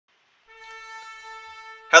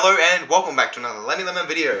Hello and welcome back to another Lenny Lemon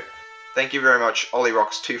video. Thank you very much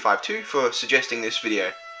OllieRocks252 for suggesting this video.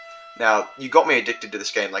 Now, you got me addicted to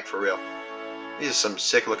this game, like for real. These are some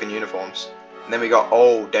sick looking uniforms. And then we got,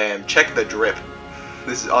 oh damn, check the drip.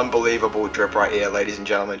 This is unbelievable drip right here, ladies and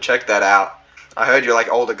gentlemen. Check that out. I heard you're like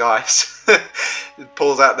older guys. It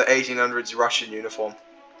pulls out the 1800s Russian uniform.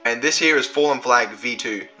 And this here is Fallen Flag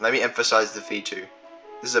V2. Let me emphasize the V2.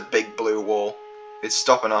 This is a big blue wall. It's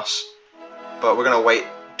stopping us. But we're going to wait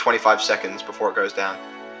 25 seconds before it goes down.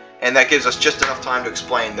 And that gives us just enough time to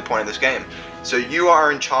explain the point of this game. So you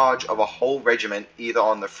are in charge of a whole regiment, either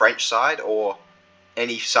on the French side or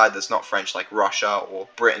any side that's not French, like Russia or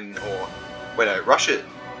Britain or... Wait, no, Russia...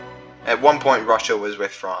 At one point Russia was with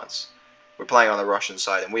France. We're playing on the Russian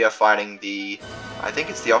side and we are fighting the... I think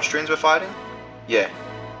it's the Austrians we're fighting? Yeah.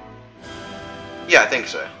 Yeah, I think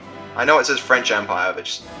so. I know it says French Empire, but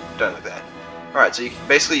just don't look there. Alright, so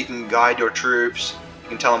basically you can guide your troops, you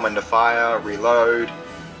can tell them when to fire, reload.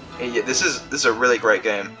 And yeah, this is a really great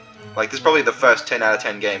game. Like, this is probably the first 10 out of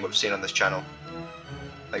 10 game we've seen on this channel.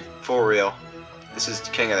 Like, for real. This is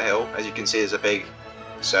King of the Hill. As you can see, there's a big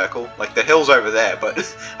circle. Like, the hill's over there, but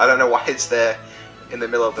I don't know why it's there in the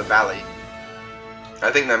middle of the valley.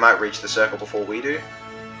 I think they might reach the circle before we do.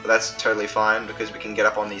 But that's totally fine, because we can get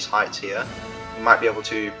up on these heights here. We might be able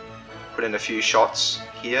to put in a few shots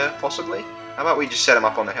here, possibly. How about we just set them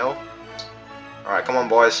up on the hill? Alright, come on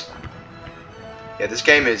boys. Yeah, this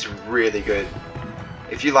game is really good.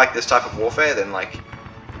 If you like this type of warfare, then like,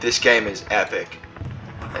 this game is epic.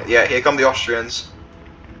 Yeah, here come the Austrians.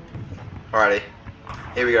 Alrighty.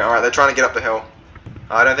 Here we go. Alright, they're trying to get up the hill.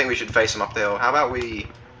 I don't think we should face them up the hill. How about we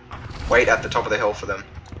wait at the top of the hill for them?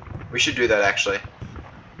 We should do that actually.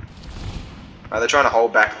 They're trying to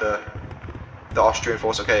hold back the Austrian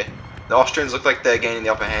force. Okay. The Austrians look like they're gaining the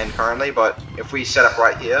upper hand currently, but if we set up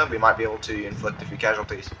right here, we might be able to inflict a few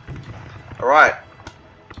casualties. Alright.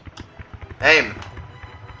 Aim.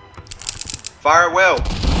 Fire at will.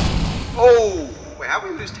 Oh! Wait, how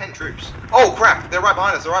did we lose 10 troops? Oh crap! They're right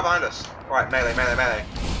behind us, they're right behind us. Alright, melee, melee, melee.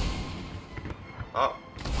 Oh,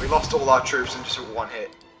 we lost all our troops in just one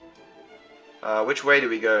hit. Which way do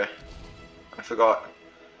we go? I forgot.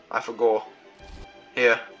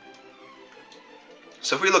 Here.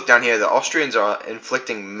 So if we look down here, the Austrians are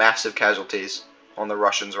inflicting massive casualties on the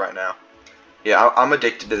Russians right now. Yeah, I'm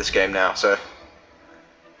addicted to this game now, so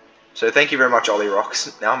thank you very much,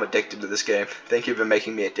 OllieRocks. Now I'm addicted to this game. Thank you for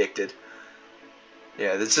making me addicted.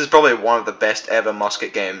 Yeah, this is probably one of the best ever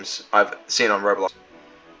musket games I've seen on Roblox.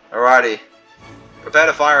 Alrighty. Prepare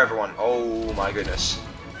to fire, everyone. Oh my goodness.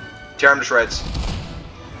 Tear them to shreds.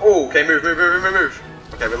 Oh, okay, move.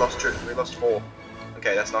 Okay, we lost 4.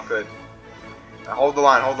 Okay, that's not good. Hold the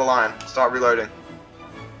line, start reloading.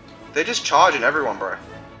 They're just charging everyone, bro.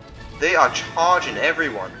 They are charging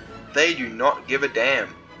everyone. They do not give a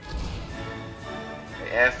damn.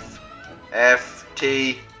 F,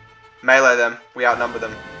 T, melee them. We outnumber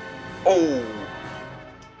them. Oh!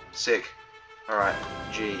 Sick. Alright,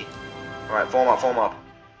 G. Alright, form up.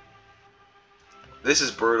 This is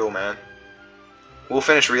brutal, man. We'll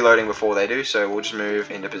finish reloading before they do, so we'll just move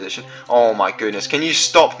into position. Oh my goodness, can you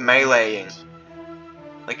stop meleeing?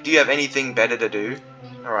 Like, do you have anything better to do?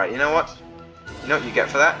 Alright, you know what? You know what you get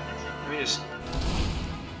for that? Let me just...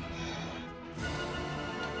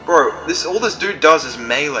 Bro, all this dude does is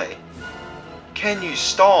melee. Can you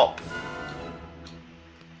stop?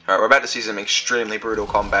 Alright, we're about to see some extremely brutal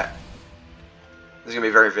combat. This is going to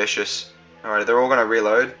be very vicious. Alright, they're all going to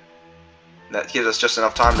reload. That gives us just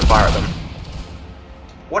enough time to fire at them.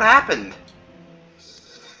 What happened?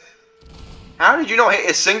 How did you not hit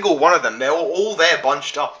a single one of them? They were all there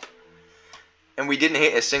bunched up. And we didn't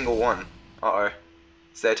hit a single one. Uh-oh.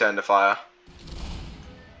 It's their turn to fire.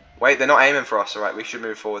 Wait, they're not aiming for us. Alright, we should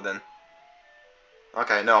move forward then.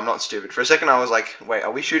 Okay, no, I'm not stupid. For a second I was like, wait,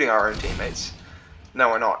 are we shooting our own teammates? No,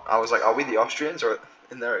 we're not. I was like, are we the Austrians?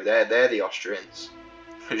 No, they're the Austrians.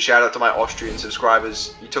 Shout out to my Austrian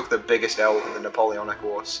subscribers. You took the biggest L in the Napoleonic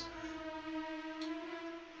Wars.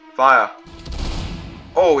 Fire.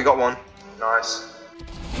 Oh, we got one. Nice.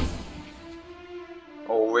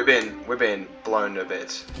 Oh, we're being blown a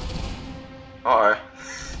bit. Uh-oh.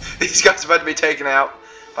 These guys are about to be taken out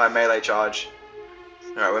by a melee charge.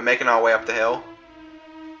 Alright, we're making our way up the hill.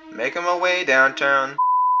 Making my way downtown.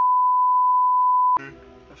 I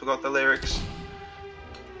forgot the lyrics.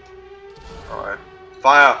 Uh-oh.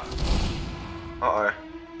 Fire! Uh-oh.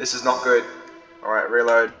 This is not good. Alright,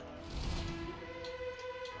 reload.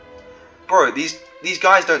 Bro, these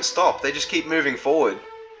guys don't stop. They just keep moving forward.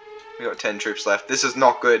 We got 10 troops left. This is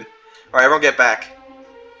not good. Alright, everyone get back.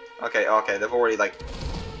 Okay, they've already, like...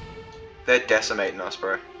 They're decimating us,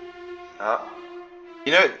 bro.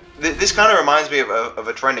 You know, this kind of reminds me of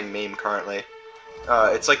a trending meme currently.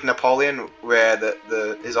 It's like Napoleon, where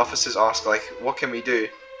his officers ask, like, what can we do?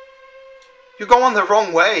 You're going the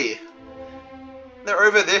wrong way! They're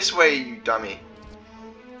over this way, you dummy.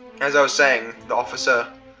 As I was saying, the officer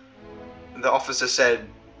said,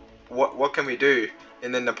 what can we do?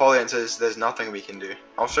 And then Napoleon says, there's nothing we can do.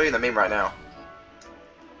 I'll show you the meme right now.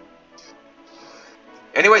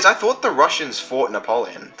 Anyways, I thought the Russians fought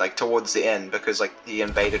Napoleon, like, towards the end, because, like, he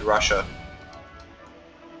invaded Russia.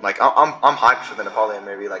 Like, I'm hyped for the Napoleon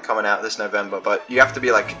movie, like, coming out this November, but you have to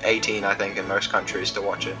be, like, 18, I think, in most countries to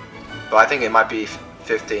watch it. But I think it might be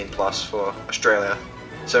 15 plus for Australia.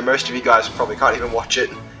 So most of you guys probably can't even watch it,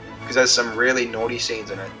 because there's some really naughty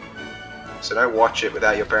scenes in it. So don't watch it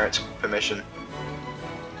without your parents' permission.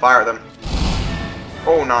 Fire at them.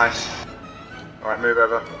 Oh, nice. Alright, move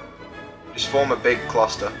over. Just form a big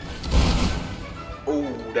cluster.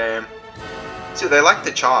 Oh, damn. See, they like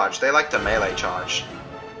to charge. They like to melee charge.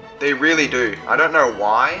 They really do. I don't know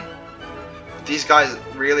why. These guys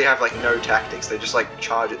really have, like, no tactics. They just, like,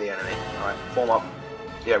 charge at the enemy. Alright, form up.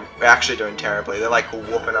 Yeah, we're actually doing terribly. They're, like,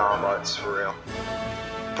 whooping our butts, for real.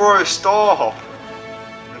 Bro, stop!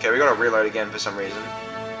 Okay, we gotta reload again for some reason.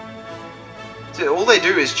 See, all they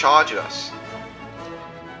do is charge at us.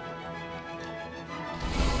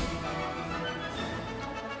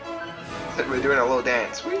 We're doing a little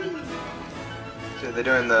dance. Whee! So they're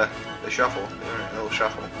doing the shuffle. They're doing a little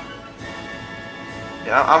shuffle.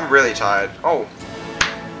 Yeah, I'm really tired. Oh,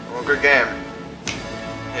 well, good game.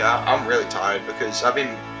 Yeah, I'm really tired because I've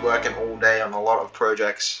been working all day on a lot of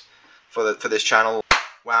projects for this channel.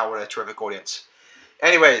 Wow, what a terrific audience.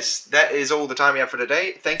 Anyways, that is all the time we have for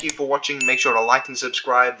today. Thank you for watching. Make sure to like and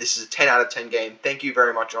subscribe. This is a 10 out of 10 game. Thank you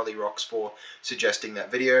very much, Ollie Rocks, for suggesting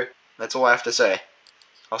that video. That's all I have to say.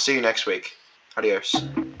 I'll see you next week. Adios.